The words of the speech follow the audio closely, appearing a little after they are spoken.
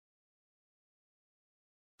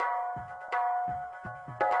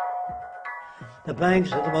The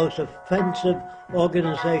banks are the most offensive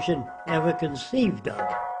organization ever conceived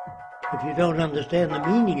of. If you don't understand the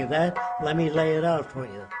meaning of that, let me lay it out for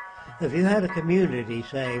you. If you had a community,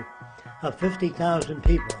 say, of 50,000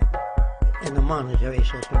 people in the monetary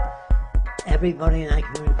system, everybody in that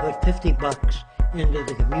community put 50 bucks into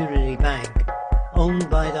the community bank, owned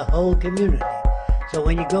by the whole community. So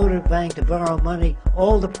when you go to the bank to borrow money,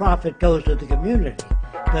 all the profit goes to the community.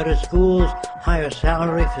 Go to schools, hire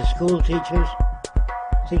salary for school teachers.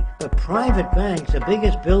 See, the private banks, the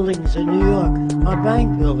biggest buildings in New York are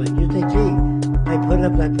bank buildings. You think, gee, they put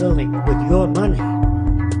up that building with your money.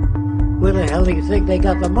 Where the hell do you think they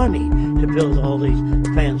got the money to build all these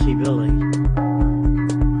fancy buildings?